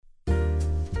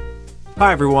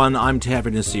Hi everyone, I'm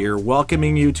Tavi Nasir,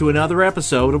 welcoming you to another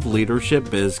episode of Leadership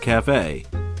Biz Cafe,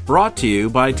 brought to you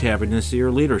by Tavi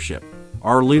Nasir Leadership,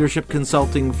 our leadership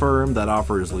consulting firm that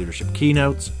offers leadership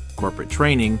keynotes, corporate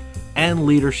training, and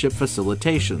leadership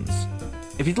facilitations.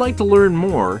 If you'd like to learn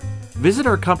more, visit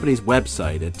our company's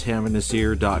website at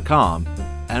tavinasir.com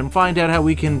and find out how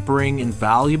we can bring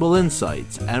invaluable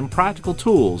insights and practical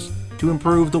tools to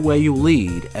improve the way you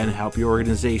lead and help your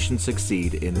organization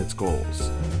succeed in its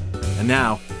goals. And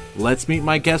now, let's meet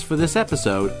my guest for this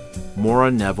episode, Maura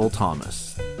Neville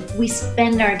Thomas. We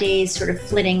spend our days sort of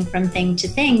flitting from thing to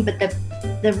thing, but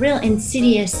the real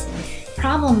insidious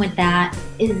problem with that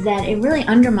is that it really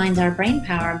undermines our brain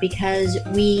power because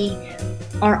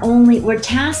we're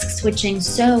task switching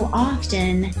so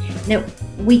often that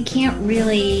we can't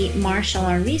really marshal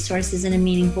our resources in a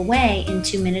meaningful way in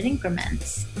 2-minute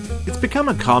increments. It's become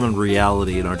a common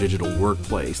reality in our digital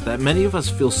workplace that many of us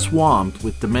feel swamped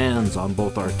with demands on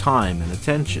both our time and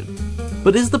attention.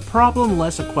 But is the problem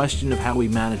less a question of how we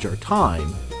manage our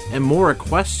time and more a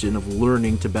question of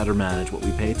learning to better manage what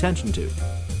we pay attention to?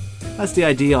 That's the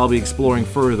idea I'll be exploring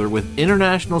further with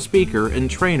international speaker and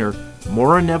trainer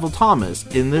Maura Neville Thomas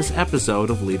in this episode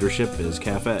of Leadership Biz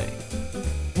Cafe.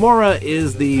 Maura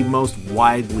is the most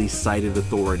widely cited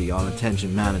authority on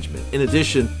attention management, in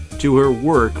addition to her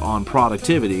work on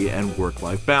productivity and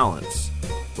work-life balance.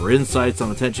 Her insights on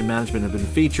attention management have been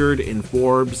featured in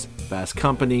Forbes, Fast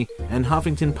Company, and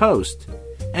Huffington Post,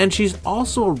 and she's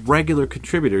also a regular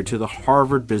contributor to the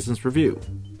Harvard Business Review.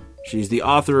 She's the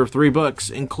author of 3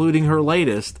 books, including her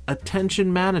latest,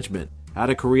 Attention Management: How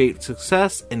to Create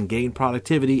Success and Gain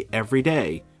Productivity Every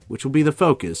Day, which will be the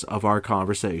focus of our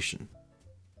conversation.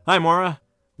 Hi, Maura.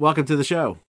 Welcome to the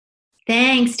show.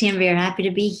 Thanks, Tanvir. Happy to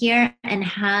be here. And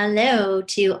hello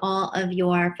to all of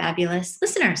your fabulous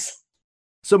listeners.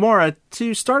 So, Maura,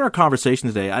 to start our conversation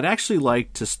today, I'd actually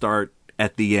like to start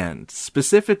at the end,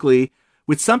 specifically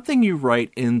with something you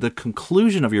write in the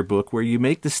conclusion of your book where you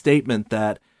make the statement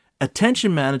that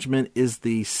attention management is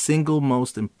the single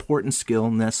most important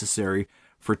skill necessary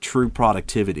for true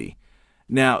productivity.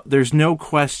 Now, there's no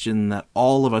question that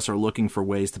all of us are looking for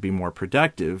ways to be more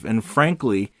productive, and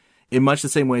frankly, in much the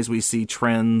same ways we see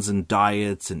trends and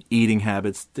diets and eating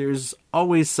habits, there's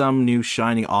always some new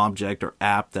shining object or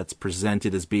app that's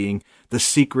presented as being the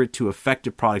secret to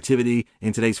effective productivity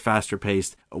in today's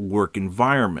faster-paced work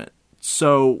environment.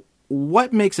 So,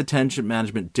 what makes attention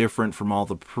management different from all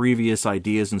the previous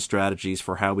ideas and strategies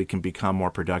for how we can become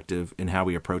more productive in how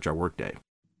we approach our workday?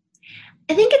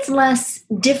 I think it's less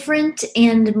different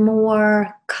and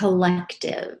more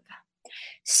collective.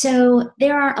 So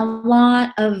there are a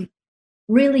lot of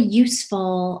really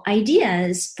useful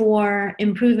ideas for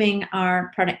improving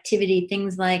our productivity,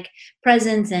 things like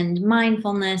presence and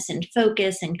mindfulness and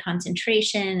focus and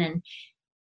concentration and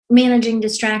managing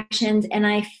distractions. And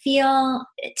I feel,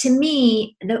 to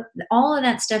me, all of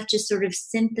that stuff just sort of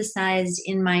synthesized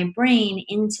in my brain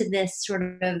into this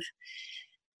sort of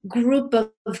group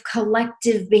of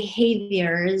collective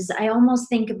behaviors. I almost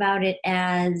think about it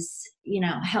as,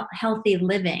 healthy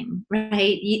living,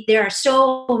 right? There are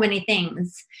so many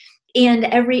things. And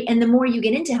the more you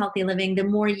get into healthy living, the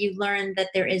more you learn that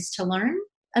there is to learn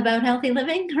about healthy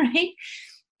living, right?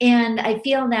 And I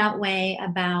feel that way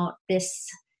about this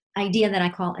idea that I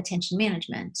call attention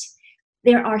management.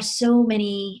 There are so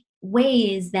many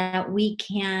ways that we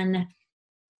can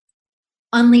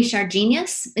unleash our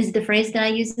genius, is the phrase that I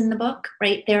use in the book,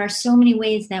 right? There are so many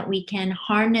ways that we can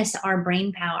harness our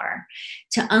brain power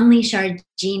to unleash our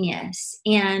genius.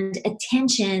 And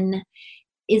attention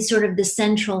is sort of the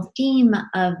central theme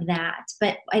of that.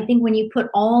 But I think when you put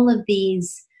all of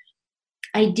these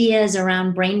ideas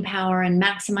around brain power and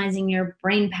maximizing your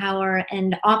brain power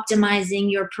and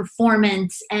optimizing your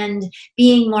performance and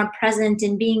being more present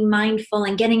and being mindful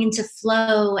and getting into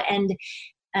flow and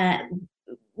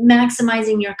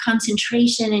maximizing your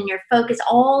concentration and your focus,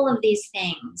 all of these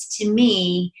things, to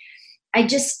me, I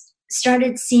just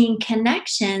started seeing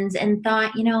connections and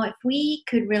thought, if we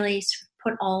could really sort of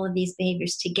put all of these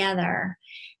behaviors together,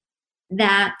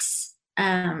 that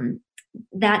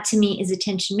to me is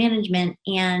attention management.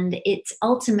 And it's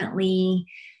ultimately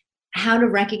how to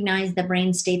recognize the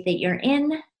brain state that you're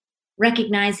in,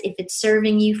 recognize if it's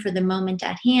serving you for the moment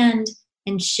at hand,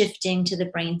 and shifting to the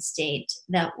brain state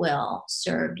that will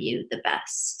serve you the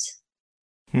best.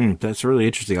 That's really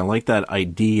interesting. I like that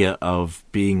idea of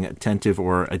being attentive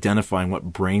or identifying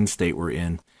what brain state we're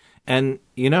in. And,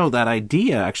 that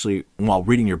idea actually, while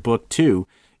reading your book too,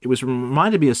 it was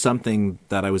reminded me of something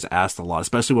that I was asked a lot,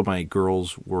 especially when my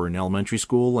girls were in elementary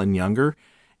school and younger.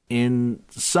 in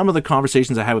some of the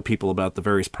conversations I had with people about the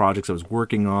various projects I was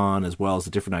working on, as well as the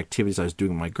different activities I was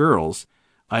doing with my girls,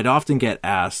 I'd often get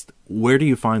asked, where do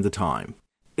you find the time?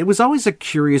 It was always a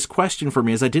curious question for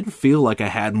me, as I didn't feel like I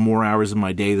had more hours in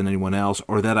my day than anyone else,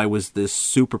 or that I was this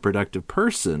super productive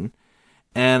person.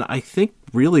 And I think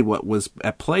really what was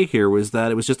at play here was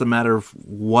that it was just a matter of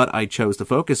what I chose to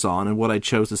focus on and what I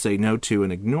chose to say no to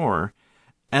and ignore.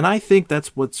 And I think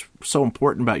that's what's so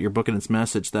important about your book and its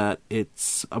message, that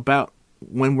it's about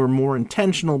when we're more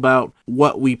intentional about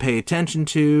what we pay attention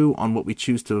to, on what we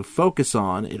choose to focus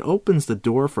on, it opens the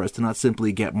door for us to not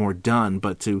simply get more done,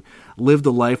 but to live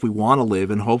the life we want to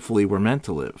live and hopefully we're meant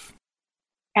to live.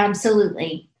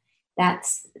 Absolutely.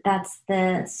 That's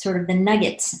the sort of the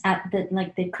nuggets at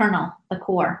the kernel, the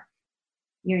core.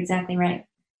 You're exactly right.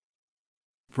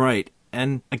 Right.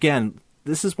 And again,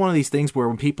 this is one of these things where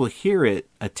when people hear it,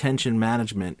 attention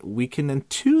management, we can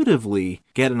intuitively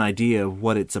get an idea of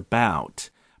what it's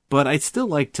about. But I'd still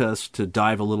like us to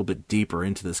dive a little bit deeper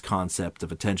into this concept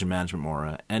of attention management,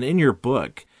 Maura. And in your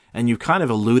book, and you kind of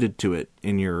alluded to it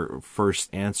in your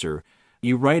first answer,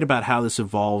 you write about how this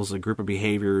involves a group of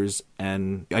behaviors.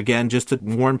 And again, just to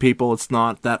warn people, it's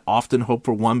not that often hope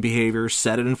for one behavior,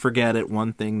 set it and forget it,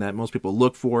 one thing that most people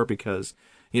look for because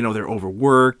they're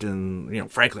overworked and,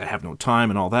 frankly, I have no time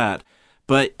and all that.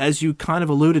 But as you kind of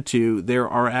alluded to, there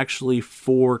are actually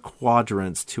 4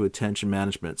 quadrants to attention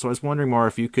management. So I was wondering, Maura,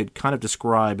 if you could kind of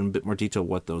describe in a bit more detail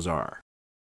what those are.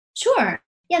 Sure.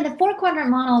 Yeah, the 4-quadrant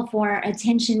model for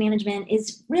attention management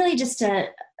is really just a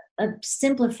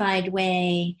simplified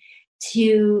way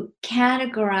to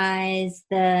categorize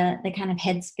the kind of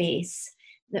headspace,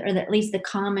 or at least the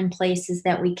common places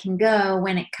that we can go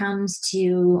when it comes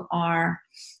to our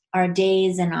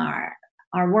days and our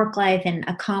work life and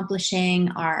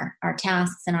accomplishing our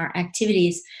tasks and our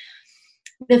activities.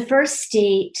 The first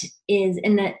state is,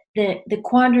 and the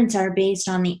quadrants are based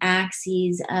on the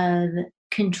axes of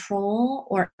control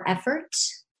or effort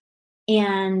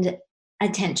and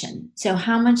attention. So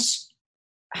how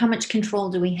much control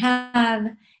do we have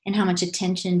and how much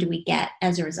attention do we get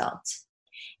as a result?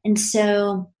 And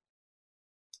so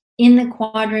in the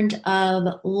quadrant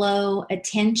of low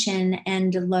attention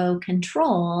and low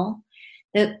control,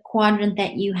 the quadrant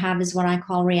that you have is what I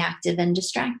call reactive and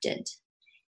distracted.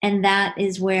 And that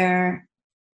is where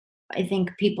I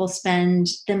think people spend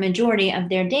the majority of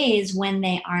their days when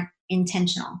they aren't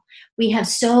intentional. We have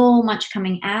so much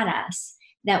coming at us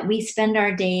that we spend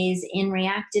our days in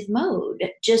reactive mode,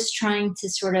 just trying to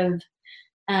sort of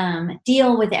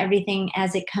deal with everything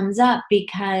as it comes up,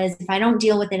 because if I don't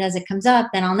deal with it as it comes up,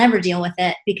 then I'll never deal with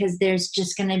it, because there's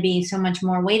just going to be so much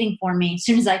more waiting for me. As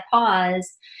soon as I pause,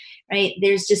 right,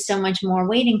 there's just so much more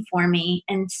waiting for me.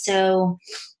 And so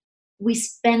we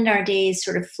spend our days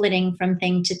sort of flitting from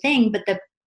thing to thing. But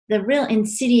the real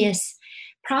insidious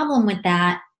problem with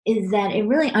that is that it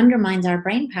really undermines our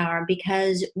brain power,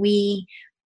 because we're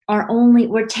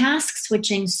task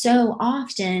switching so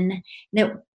often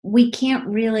that we can't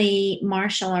really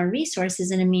marshal our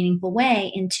resources in a meaningful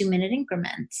way in 2-minute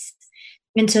increments.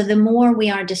 And so the more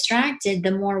we are distracted,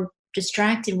 the more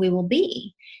distracted we will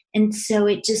be. And so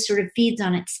it just sort of feeds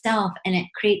on itself, and it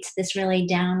creates this really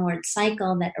downward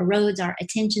cycle that erodes our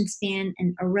attention span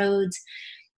and erodes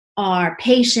our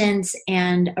patience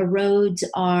and erodes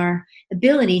our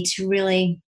ability to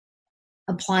really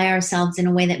apply ourselves in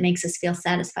a way that makes us feel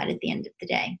satisfied at the end of the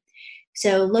day.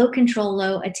 So low control,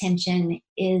 low attention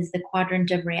is the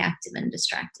quadrant of reactive and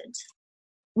distracted.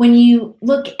 When you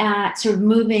look at sort of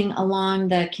moving along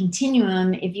the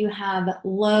continuum, if you have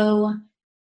low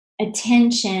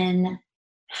attention,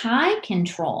 high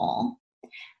control,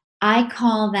 I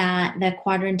call that the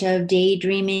quadrant of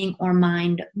daydreaming or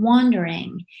mind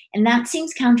wandering. And that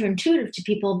seems counterintuitive to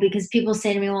people, because people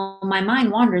say to me, well, my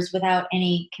mind wanders without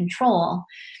any control.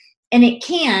 And it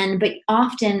can, but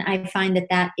often I find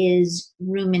that is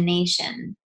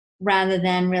rumination rather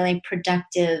than really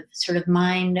productive sort of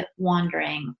mind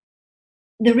wandering.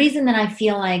 The reason that I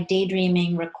feel like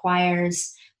daydreaming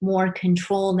requires more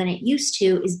control than it used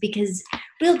to is because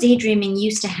real daydreaming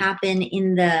used to happen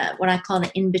in what I call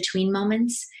the in-between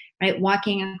moments, right?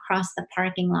 Walking across the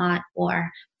parking lot,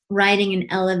 or riding an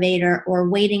elevator, or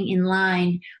waiting in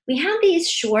line. We had these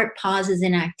short pauses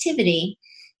in activity,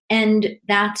 and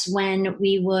that's when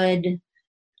we would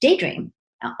daydream,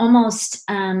 almost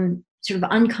sort of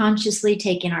unconsciously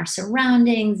take in our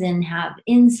surroundings and have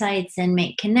insights and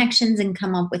make connections and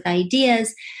come up with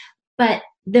ideas. But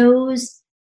those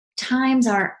times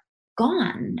are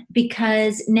gone,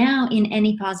 because now in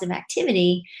any positive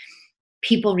activity,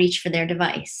 people reach for their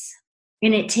device.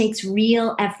 And it takes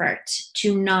real effort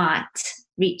to not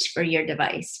reach for your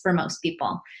device for most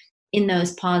people in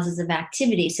those pauses of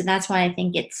activity. So that's why I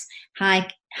think it's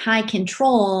high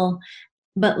control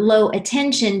but low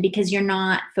attention, because you're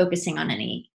not focusing on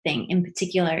anything in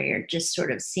particular. You're just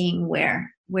sort of seeing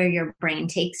where your brain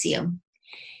takes you.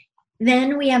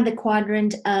 Then we have the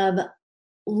quadrant of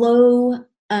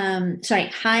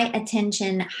high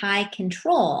attention, high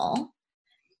control.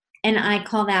 And I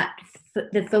call that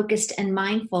the focused and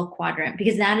mindful quadrant,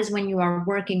 because that is when you are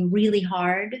working really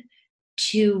hard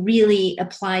to really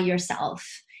apply yourself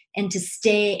and to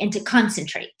stay and to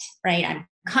concentrate, right? I'm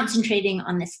concentrating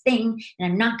on this thing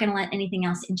and I'm not going to let anything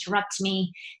else interrupt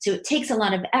me. So it takes a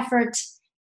lot of effort,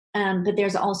 but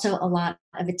there's also a lot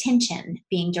of attention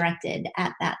being directed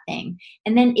at that thing.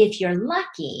 And then if you're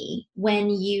lucky, when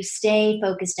you stay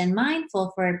focused and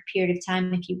mindful for a period of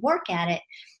time, if you work at it,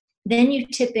 then you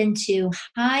tip into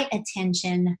high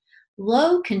attention,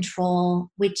 low control,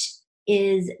 which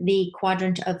is the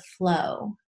quadrant of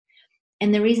flow.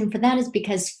 And the reason for that is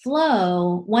because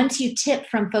flow, once you tip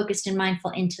from focused and mindful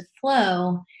into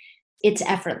flow, it's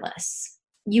effortless.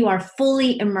 You are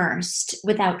fully immersed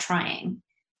without trying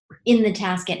in the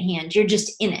task at hand. You're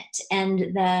just in it.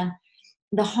 And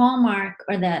the hallmark,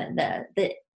 or the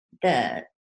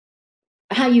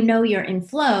how you know you're in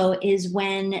flow is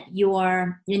when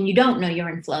you don't know you're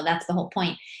in flow. That's the whole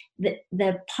point.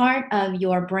 The part of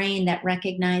your brain that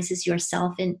recognizes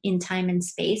yourself in time and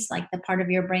space, like the part of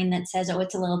your brain that says, oh,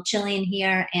 it's a little chilly in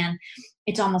here and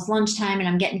it's almost lunchtime and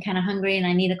I'm getting kind of hungry and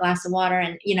I need a glass of water,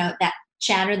 and that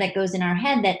chatter that goes in our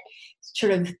head that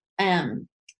sort of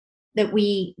that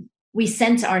we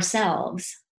sense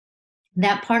ourselves,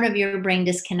 that part of your brain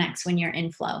disconnects when you're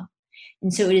in flow.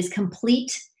 And so it is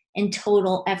complete and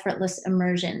total effortless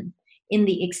immersion in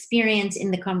the experience,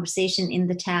 in the conversation, in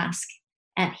the task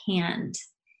at hand.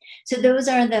 So those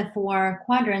are the 4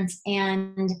 quadrants.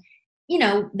 And,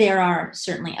 there are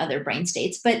certainly other brain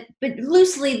states, but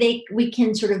loosely we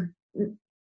can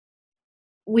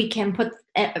put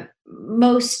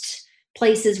most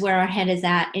places where our head is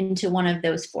at into one of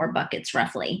those 4 buckets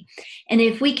roughly. And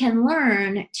if we can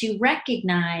learn to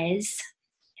recognize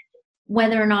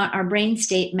whether or not our brain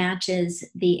state matches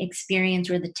the experience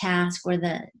or the task or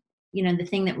the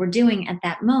thing that we're doing at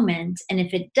that moment, and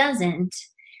if it doesn't,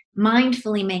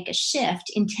 mindfully make a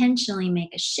shift, intentionally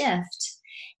make a shift,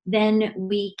 then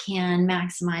we can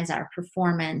maximize our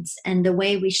performance and the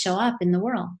way we show up in the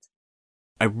world.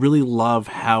 I really love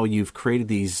how you've created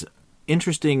these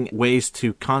interesting ways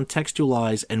to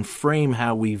contextualize and frame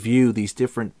how we view these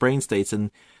different brain states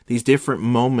and these different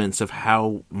moments of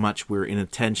how much we're in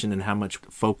attention and how much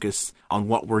focus on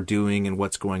what we're doing and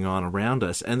what's going on around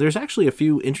us. And there's actually a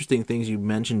few interesting things you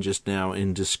mentioned just now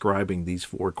in describing these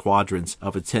 4 quadrants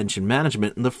of attention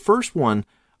management. And the first one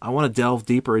I want to delve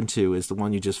deeper into is the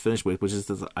one you just finished with, which is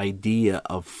the idea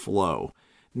of flow.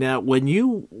 Now, when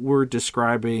you were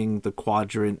describing the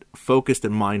quadrant focused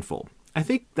and mindful, I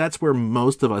think that's where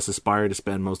most of us aspire to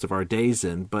spend most of our days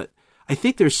in, but I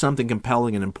think there's something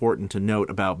compelling and important to note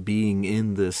about being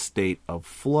in this state of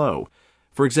flow.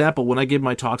 For example, when I give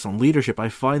my talks on leadership, I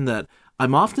find that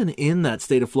I'm often in that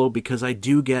state of flow because I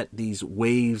do get these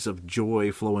waves of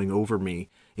joy flowing over me.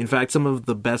 In fact, some of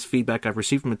the best feedback I've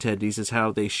received from attendees is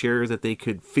how they share that they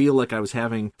could feel like I was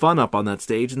having fun up on that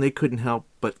stage and they couldn't help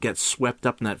but get swept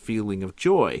up in that feeling of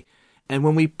joy. And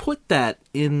when we put that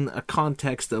in a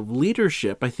context of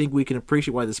leadership, I think we can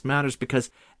appreciate why this matters, because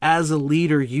as a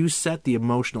leader, you set the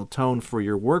emotional tone for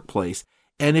your workplace.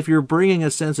 And if you're bringing a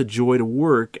sense of joy to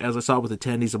work, as I saw with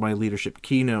attendees of my leadership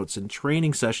keynotes and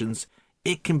training sessions,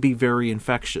 it can be very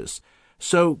infectious.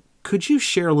 So could you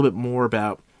share a little bit more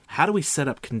about how do we set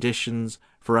up conditions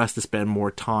for us to spend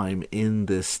more time in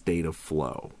this state of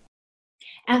flow?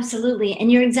 Absolutely.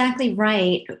 And you're exactly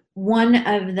right. One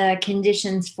of the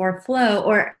conditions for flow,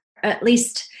 or at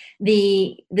least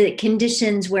the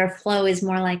conditions where flow is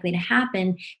more likely to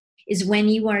happen, is when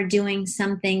you are doing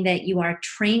something that you are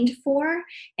trained for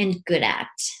and good at.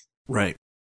 Right.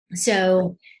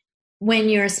 So when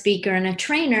you're a speaker and a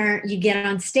trainer, you get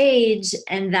on stage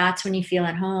and that's when you feel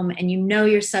at home and you know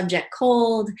your subject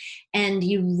cold and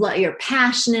you're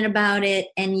passionate about it,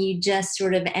 and you just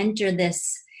sort of enter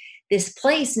this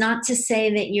place. Not to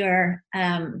say that you're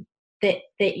that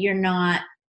you're not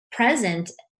present.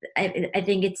 I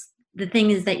think it's the thing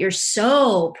is that you're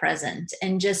so present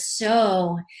and just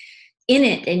so in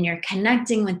it, and you're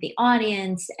connecting with the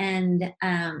audience and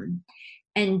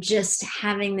just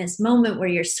having this moment where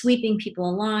you're sweeping people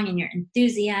along and your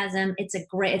enthusiasm. It's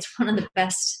one of the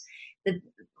best.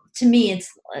 To me, it's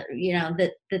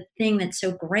the thing that's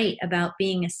so great about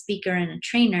being a speaker and a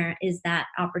trainer is that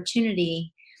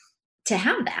opportunity to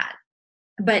have that.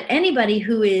 but anybody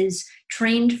who is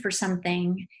trained for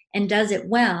something and does it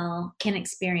well can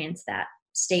experience that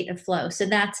state of flow. So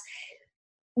that's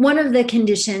one of the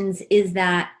conditions, is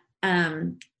that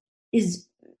is,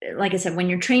 like I said, when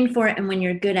you're trained for it and when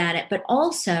you're good at it. But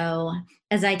also,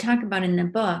 as I talk about in the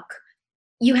book,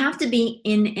 you have to be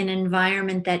in an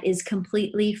environment that is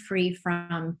completely free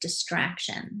from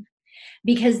distraction,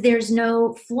 because there's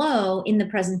no flow in the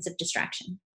presence of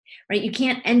distraction. Right? You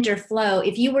can't enter flow.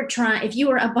 If you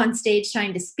were up on stage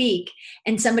trying to speak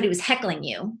and somebody was heckling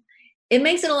you, it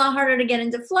makes it a lot harder to get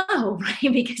into flow, right?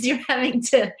 Because you're having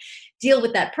to deal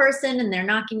with that person and they're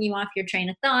knocking you off your train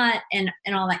of thought and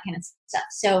all that kind of stuff.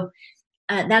 So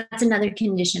that's another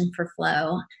condition for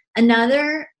flow.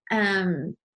 Another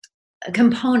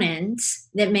component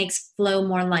that makes flow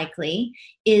more likely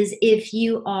is if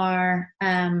you are,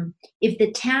 if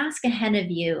the task ahead of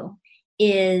you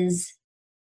is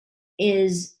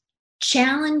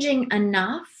challenging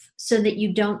enough so that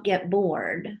you don't get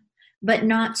bored, but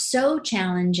not so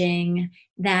challenging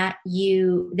that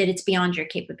it's beyond your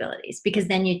capabilities, because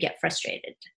then you'd get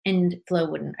frustrated and flow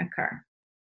wouldn't occur.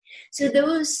 So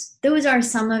those are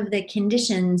some of the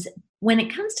conditions. When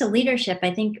it comes to leadership,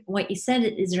 I think what you said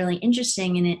is really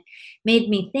interesting, and it made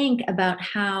me think about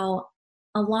how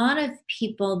a lot of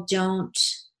people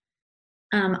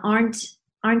aren't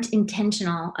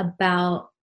intentional about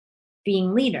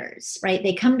being leaders, right?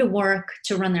 They come to work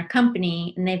to run their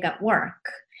company and they've got work,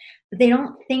 but they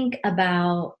don't think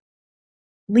about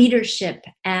leadership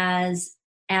as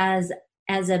a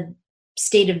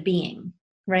state of being,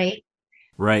 right?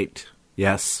 Right.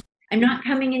 Yes. I'm not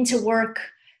coming into work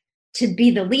to be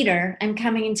the leader. I'm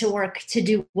coming into work to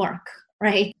do work,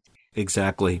 right?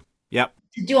 Exactly. Yep.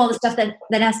 To do all the stuff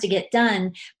that has to get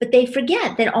done. But they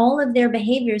forget that all of their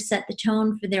behaviors set the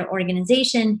tone for their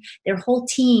organization. Their whole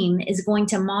team is going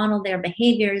to model their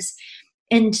behaviors.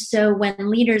 And so when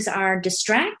leaders are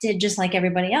distracted, just like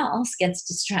everybody else gets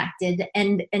distracted,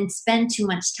 and spend too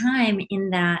much time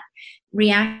in that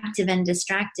reactive and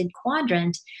distracted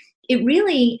quadrant, it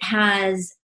really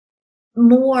has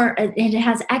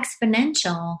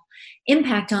exponential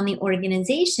impact on the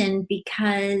organization,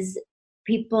 because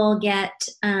people get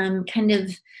kind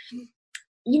of,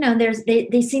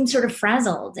 they seem sort of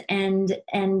frazzled and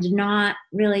not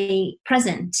really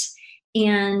present.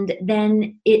 And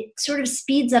then it sort of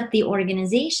speeds up the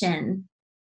organization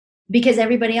because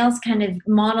everybody else kind of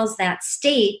models that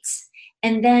state.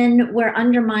 And then we're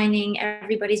undermining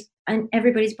everybody's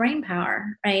brain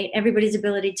power, right? Everybody's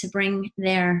ability to bring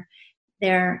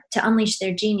to unleash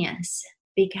their genius,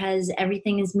 because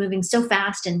everything is moving so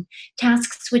fast and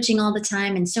task switching all the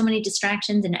time and so many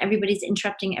distractions, and everybody's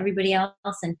interrupting everybody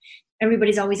else, and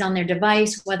everybody's always on their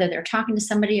device, whether they're talking to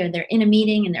somebody or they're in a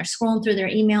meeting and they're scrolling through their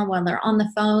email while they're on the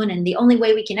phone. And the only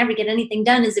way we can ever get anything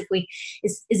done is if we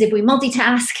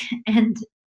multitask. And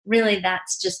really,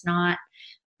 that's just not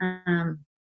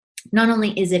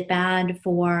only is it bad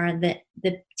for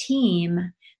the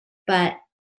team, but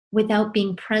without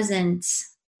being present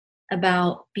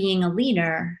about being a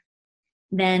leader,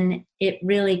 then it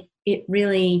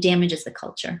really damages the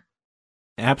culture.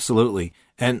 Absolutely.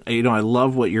 And, I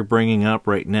love what you're bringing up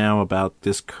right now about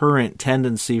this current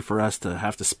tendency for us to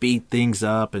have to speed things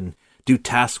up and do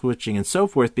task switching and so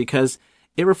forth, because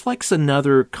it reflects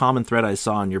another common thread I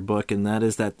saw in your book, and that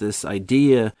is that this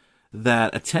idea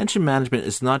that attention management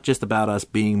is not just about us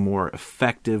being more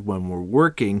effective when we're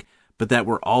working, but that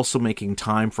we're also making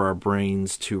time for our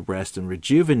brains to rest and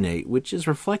rejuvenate, which is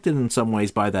reflected in some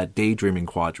ways by that daydreaming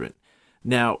quadrant.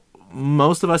 Now,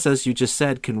 most of us, as you just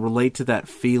said, can relate to that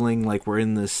feeling like we're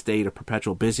in this state of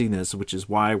perpetual busyness, which is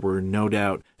why we're no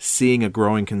doubt seeing a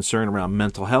growing concern around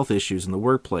mental health issues in the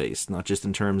workplace, not just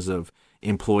in terms of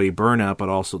employee burnout, but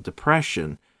also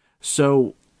depression.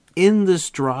 So in this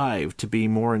drive to be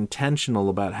more intentional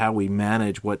about how we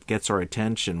manage what gets our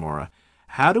attention, Maura,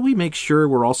 how do we make sure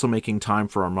we're also making time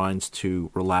for our minds to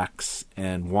relax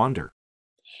and wander?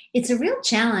 It's a real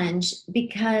challenge,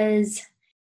 because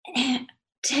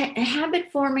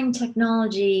habit-forming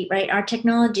technology, right? Our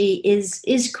technology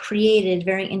is created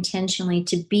very intentionally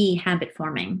to be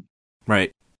habit-forming.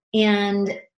 Right.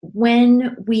 And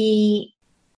when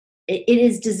it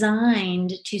is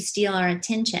designed to steal our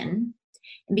attention,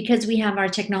 because we have our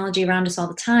technology around us all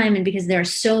the time, and because there are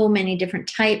so many different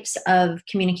types of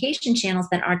communication channels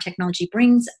that our technology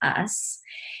brings us,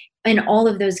 and all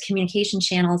of those communication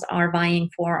channels are vying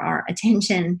for our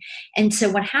attention. And so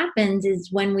what happens is,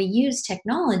 when we use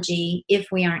technology, if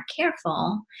we aren't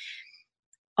careful,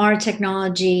 our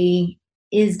technology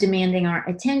is demanding our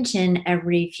attention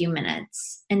every few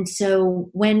minutes. And so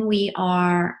when we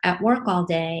are at work all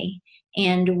day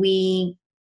and we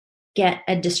get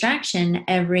a distraction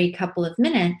every couple of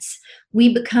minutes,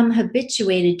 we become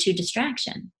habituated to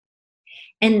distraction.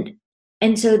 And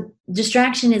so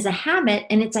distraction is a habit,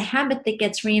 and it's a habit that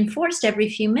gets reinforced every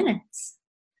few minutes.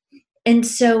 And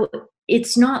so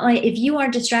it's not like if you are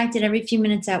distracted every few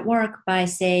minutes at work by,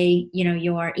 say,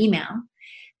 your email.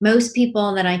 Most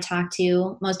people that I talk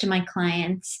to, most of my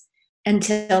clients,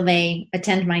 until they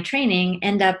attend my training,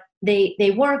 end up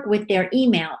they work with their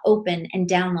email open and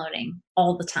downloading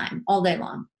all the time, all day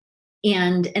long.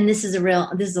 And this is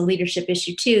a leadership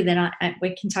issue too that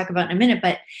we can talk about in a minute.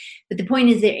 But the point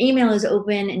is their email is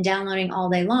open and downloading all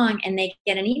day long, and they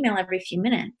get an email every few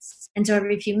minutes. And so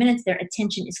every few minutes their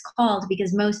attention is called,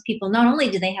 because most people, not only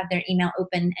do they have their email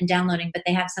open and downloading, but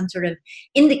they have some sort of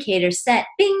indicator set,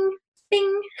 bing,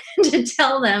 bing, to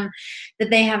tell them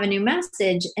that they have a new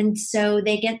message. And so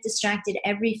they get distracted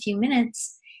every few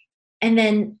minutes. And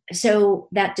then so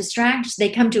that distraction, they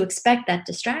come to expect that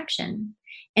distraction.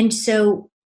 And so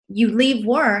you leave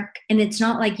work, and it's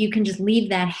not like you can just leave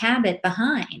that habit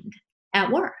behind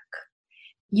at work.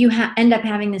 You end up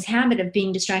having this habit of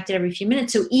being distracted every few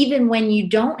minutes. So even when you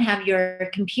don't have your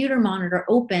computer monitor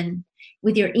open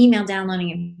with your email downloading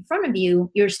in front of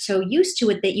you, you're so used to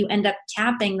it that you end up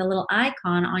tapping the little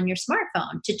icon on your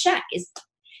smartphone to check,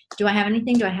 do I have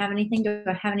anything? Do I have anything? Do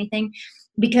I have anything?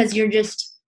 Because you're just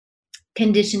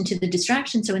conditioned to the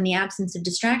distraction. So in the absence of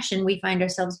distraction, we find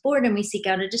ourselves bored and we seek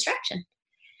out a distraction.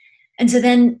 And so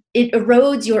then it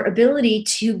erodes your ability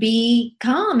to be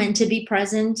calm and to be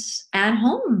present at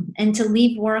home and to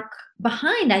leave work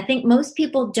behind. I think most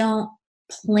people don't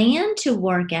plan to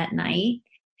work at night.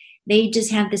 They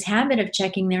just have this habit of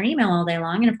checking their email all day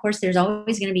long. And of course, there's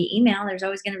always going to be email. There's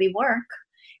always going to be work.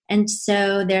 And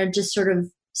so they're just sort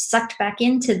of sucked back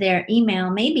into their email,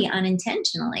 maybe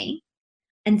unintentionally.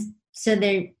 And so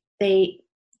their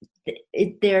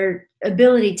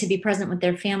ability to be present with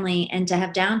their family and to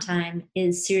have downtime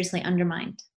is seriously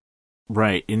undermined.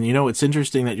 Right. And it's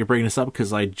interesting that you're bringing this up,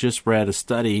 because I just read a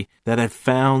study that had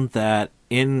found that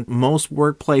in most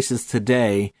workplaces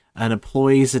today, an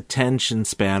employee's attention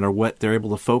span, or what they're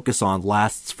able to focus on,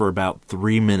 lasts for about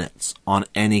 3 minutes on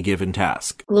any given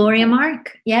task. Gloria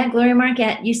Mark at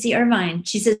UC Irvine.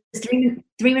 She says 3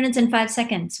 minutes and 5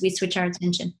 seconds we switch our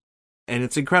attention. And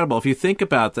it's incredible. If you think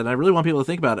about that, I really want people to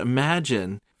think about it.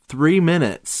 Imagine 3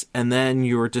 minutes and then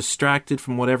you're distracted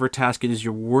from whatever task it is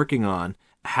you're working on.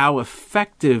 How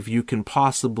effective you can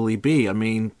possibly be. I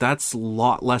mean, that's a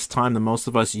lot less time than most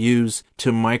of us use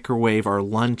to microwave our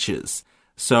lunches.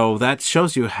 So that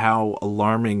shows you how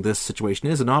alarming this situation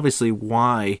is, and obviously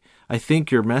why I think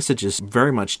your message is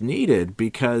very much needed,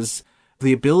 because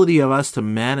the ability of us to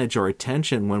manage our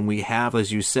attention when we have,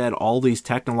 as you said, all these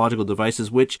technological devices,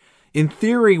 which in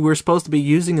theory we're supposed to be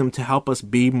using them to help us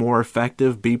be more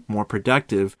effective, be more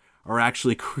productive, are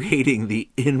actually creating the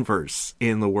inverse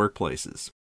in the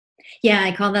workplaces. Yeah,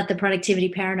 I call that the productivity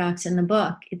paradox in the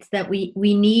book. It's that we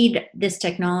need this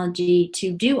technology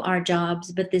to do our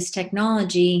jobs, but this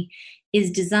technology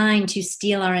is designed to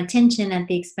steal our attention at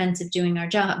the expense of doing our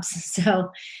jobs.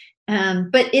 So,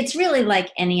 but it's really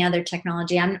like any other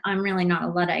technology. I'm really not a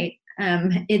Luddite.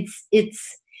 Every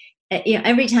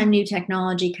time new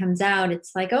technology comes out,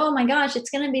 it's like, oh my gosh, it's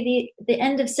going to be the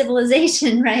end of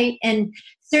civilization, right? And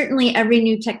certainly every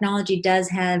new technology does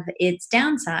have its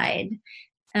downside.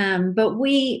 But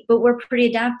we're pretty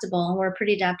adaptable. We're a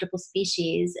pretty adaptable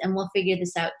species, and we'll figure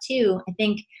this out too.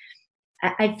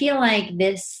 I feel like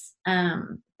this,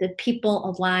 the people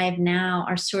alive now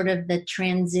are sort of the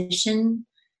transition.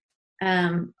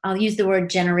 I'll use the word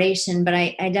generation, but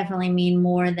I definitely mean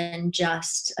more than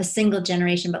just a single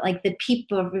generation, but like the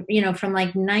people, from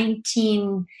like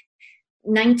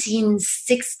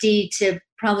 1960 to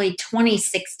probably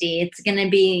 2060, it's going to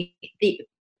be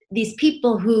these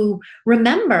people who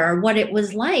remember what it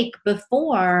was like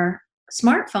before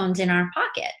smartphones in our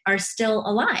pocket are still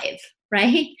alive,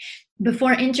 right?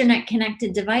 Before internet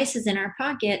connected devices in our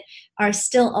pocket are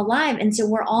still alive. And so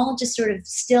we're all just sort of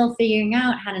still figuring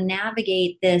out how to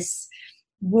navigate this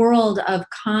world of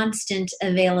constant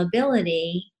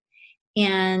availability.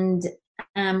 And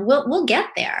we'll get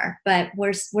there, but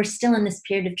we're still in this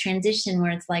period of transition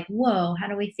where it's like, whoa, how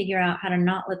do we figure out how to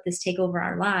not let this take over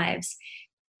our lives?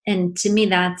 And to me,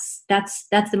 that's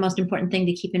the most important thing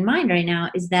to keep in mind right now,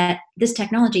 is that this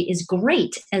technology is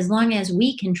great as long as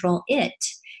we control it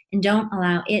and don't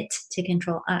allow it to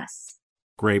control us.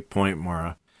 Great point,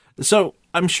 Maura. So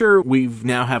I'm sure we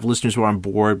now have listeners who are on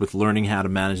board with learning how to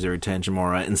manage their attention,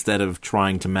 Maura, instead of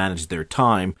trying to manage their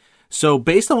time. So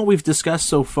based on what we've discussed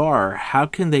so far, how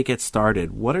can they get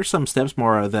started? What are some steps,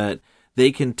 Maura, that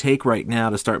they can take right now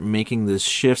to start making this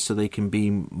shift so they can be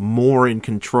more in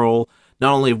control,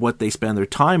 not only of what they spend their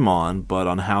time on, but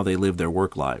on how they live their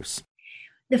work lives?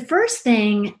 The first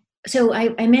thing, so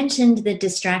I mentioned that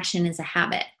distraction is a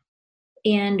habit,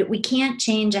 and we can't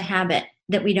change a habit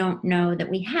that we don't know that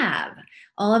we have.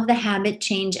 All of the habit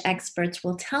change experts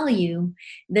will tell you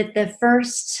that the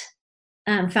first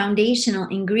foundational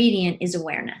ingredient is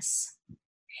awareness.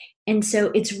 And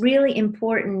so it's really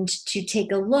important to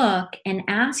take a look and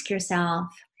ask yourself,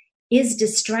 is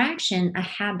distraction a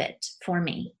habit for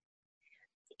me?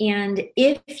 And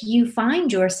if you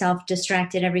find yourself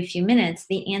distracted every few minutes,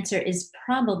 the answer is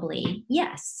probably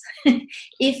yes.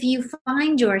 If you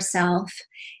find yourself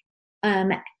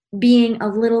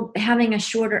having a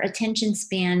shorter attention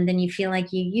span than you feel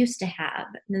like you used to have,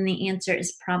 then the answer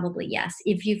is probably yes.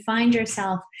 If you find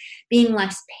yourself being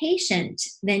less patient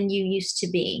than you used to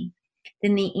be,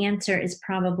 then the answer is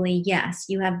probably yes.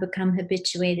 You have become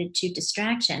habituated to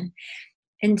distraction.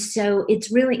 And so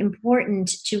it's really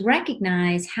important to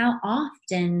recognize how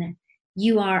often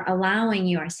you are allowing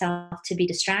yourself to be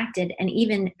distracted, and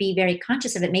even be very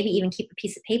conscious of it. Maybe even keep a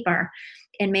piece of paper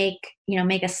and make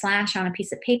a slash on a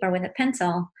piece of paper with a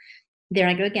pencil. There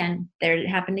I go again. There it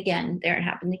happened again. There it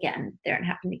happened again. There it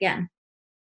happened again.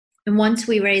 And once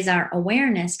we raise our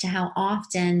awareness to how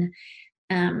often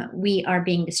we are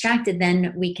being distracted,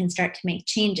 then we can start to make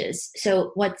changes.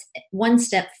 So what's one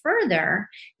step further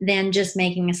than just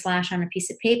making a slash on a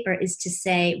piece of paper is to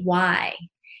say, why?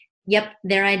 Yep,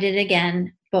 there I did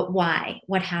again. But why?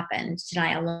 What happened? Did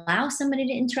I allow somebody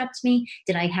to interrupt me?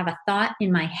 Did I have a thought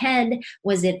in my head?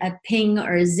 Was it a ping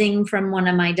or a zing from one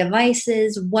of my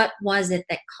devices? What was it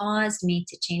that caused me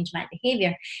to change my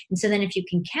behavior? And so then if you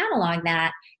can catalog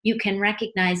that, you can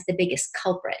recognize the biggest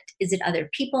culprit. Is it other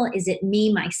people? Is it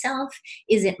me, myself?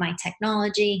 Is it my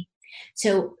technology?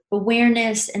 So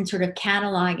awareness and sort of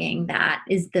cataloging that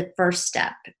is the first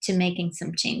step to making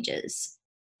some changes.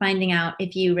 Finding out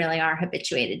if you really are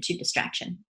habituated to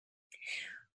distraction.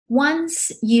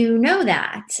 Once you know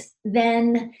that,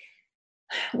 then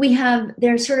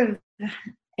there's sort of,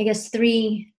 I guess,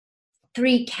 three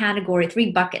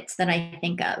buckets that I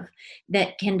think of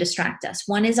that can distract us.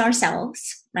 One is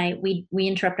ourselves, right? We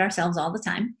interrupt ourselves all the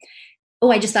time. Oh,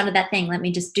 I just thought of that thing. Let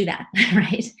me just do that,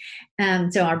 right?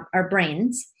 So our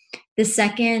brains. The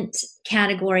second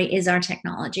category is our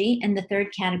technology. And the third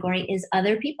category is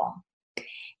other people.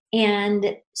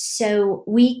 And so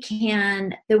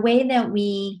the way that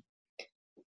we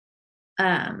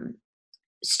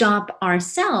stop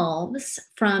ourselves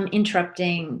from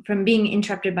being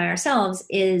interrupted by ourselves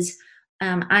is,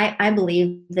 I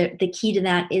believe that the key to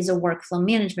that is a workflow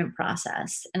management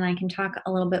process. And I can talk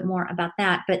a little bit more about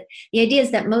that. But the idea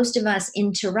is that most of us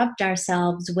interrupt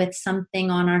ourselves with something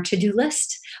on our to-do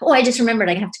list. Oh, I just remembered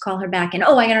I have to call her back. And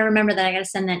I got to remember that I got to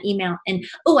send that email. And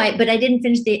but I didn't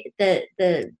finish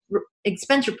the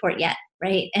expense report yet,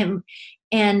 right?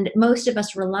 And most of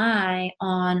us rely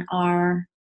on our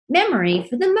memory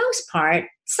for the most part,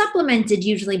 supplemented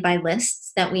usually by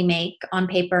lists that we make on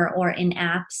paper or in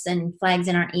apps, and flags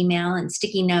in our email, and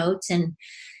sticky notes, and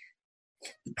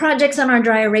projects on our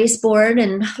dry erase board,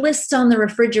 and lists on the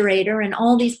refrigerator, and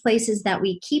all these places that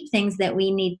we keep things that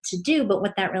we need to do. But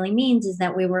what that really means is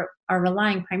that we are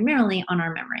relying primarily on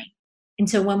our memory. And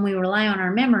so when we rely on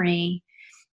our memory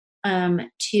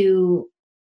to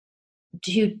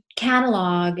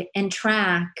catalog and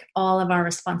track all of our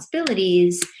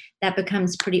responsibilities, that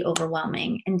becomes pretty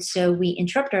overwhelming. And so we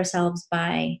interrupt ourselves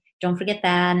by, don't forget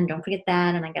that, and don't forget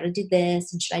that, and I got to do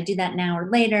this, and should I do that now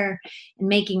or later, and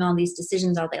making all these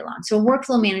decisions all day long. So a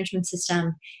workflow management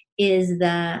system is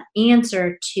the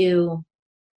answer to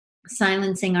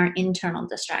silencing our internal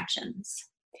distractions.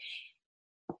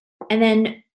 And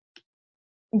then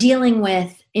dealing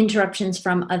with interruptions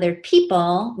from other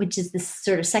people, which is this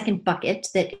sort of second bucket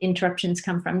that distractions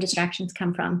come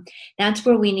from, that's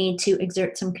where we need to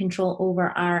exert some control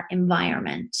over our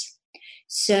environment.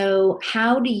 So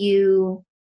how do you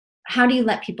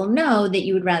let people know that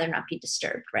you would rather not be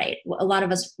disturbed, right? A lot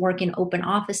of us work in open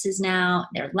offices now.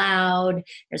 They're loud.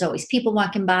 There's always people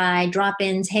walking by,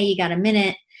 drop-ins. Hey, you got a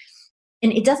minute?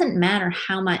 And it doesn't matter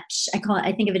how much,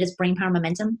 I think of it as brain power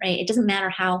momentum, right? It doesn't matter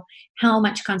how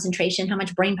much concentration, how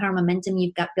much brain power momentum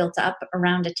you've got built up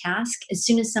around a task. As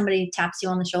soon as somebody taps you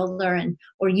on the shoulder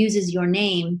or uses your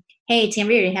name, hey,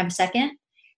 Tanveer, do you have a second?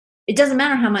 It doesn't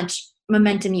matter how much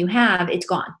momentum you have, it's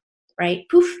gone, right?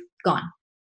 Poof, gone.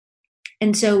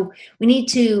 And so we need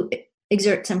to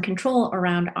exert some control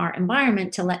around our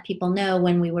environment to let people know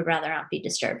when we would rather not be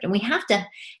disturbed. And we have to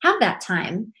have that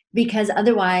time, because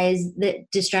otherwise the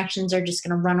distractions are just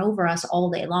going to run over us all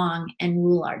day long and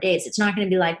rule our days. It's not going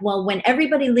to be like, well, when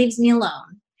everybody leaves me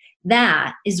alone,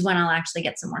 that is when I'll actually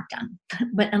get some work done.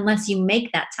 But unless you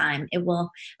make that time, it will,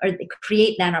 or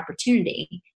create that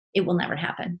opportunity, it will never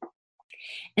happen.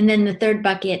 And then the third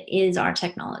bucket is our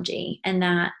technology. And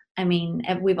that, I mean,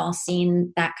 we've all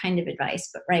seen that kind of advice,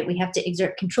 but right, we have to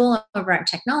exert control over our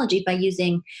technology by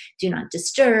using do not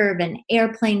disturb and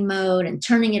airplane mode and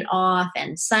turning it off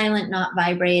and silent, not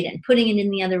vibrate, and putting it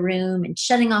in the other room and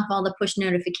shutting off all the push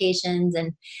notifications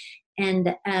and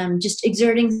just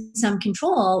exerting some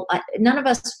control. None of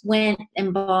us went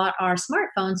and bought our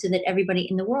smartphone so that everybody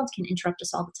in the world can interrupt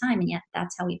us all the time, and yet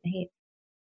that's how we behave.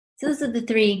 So those are the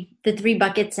three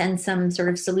buckets and some sort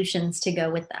of solutions to go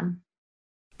with them.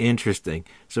 Interesting.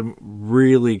 Some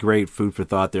really great food for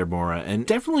thought there, Maura. And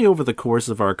definitely over the course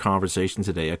of our conversation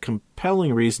today, a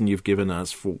compelling reason you've given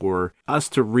us for us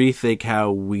to rethink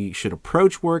how we should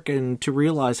approach work and to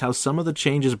realize how some of the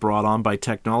changes brought on by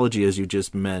technology, as you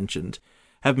just mentioned,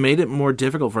 have made it more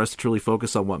difficult for us to truly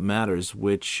focus on what matters,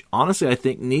 which honestly I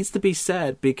think needs to be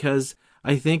said, because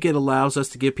I think it allows us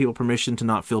to give people permission to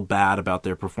not feel bad about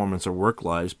their performance or work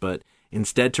lives, but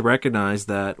instead to recognize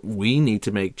that we need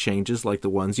to make changes like the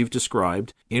ones you've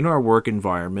described in our work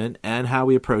environment and how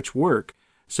we approach work,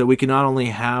 so we can not only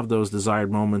have those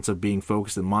desired moments of being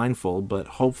focused and mindful, but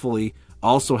hopefully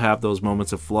also have those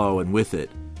moments of flow and with it,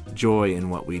 joy in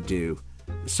what we do.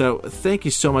 So thank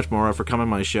you so much, Maura, for coming on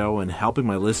my show and helping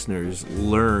my listeners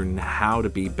learn how to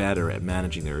be better at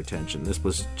managing their attention. This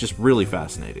was just really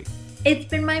fascinating. It's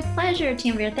been my pleasure,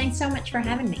 Tanvir. Thanks so much for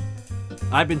having me.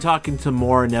 I've been talking to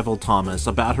Maura Neville-Thomas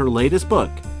about her latest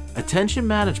book, Attention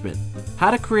Management: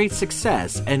 How to Create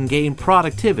Success and Gain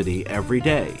Productivity Every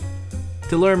Day.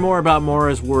 To learn more about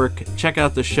Maura's work, check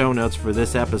out the show notes for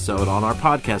this episode on our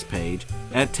podcast page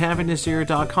at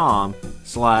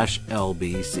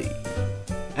tanvirnaseer.com/LBC.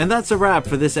 And that's a wrap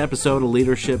for this episode of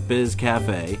Leadership Biz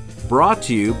Cafe, brought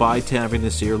to you by Tanvir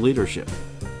Naseer Leadership.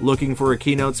 Looking for a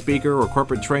keynote speaker or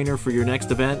corporate trainer for your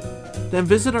next event? Then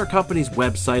visit our company's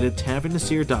website at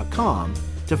tanvirnaseer.com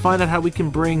to find out how we can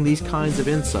bring these kinds of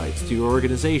insights to your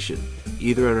organization,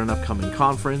 either at an upcoming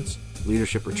conference,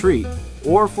 leadership retreat,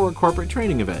 or for a corporate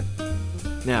training event.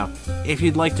 Now, if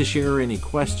you'd like to share any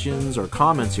questions or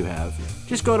comments you have,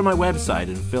 just go to my website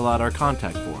and fill out our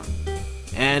contact form.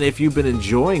 And if you've been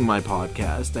enjoying my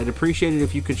podcast, I'd appreciate it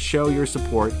if you could show your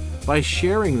support by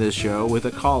sharing this show with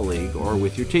a colleague or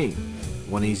with your team.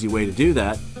 One easy way to do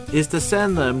that is to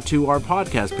send them to our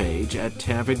podcast page at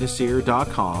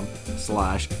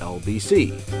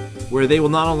tanvirnaseer.com/LBC, where they will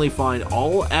not only find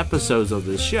all episodes of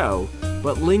this show,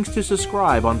 but links to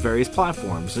subscribe on various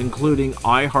platforms, including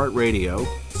iHeartRadio,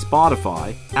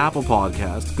 Spotify, Apple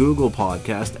Podcast, Google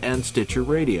Podcast, and Stitcher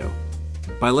Radio.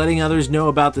 By letting others know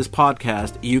about this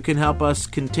podcast, you can help us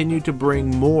continue to bring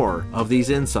more of these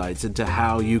insights into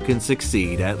how you can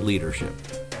succeed at leadership.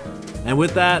 And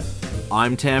with that,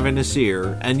 I'm Tanvir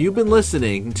Naseer, and you've been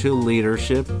listening to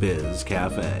Leadership Biz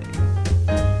Cafe.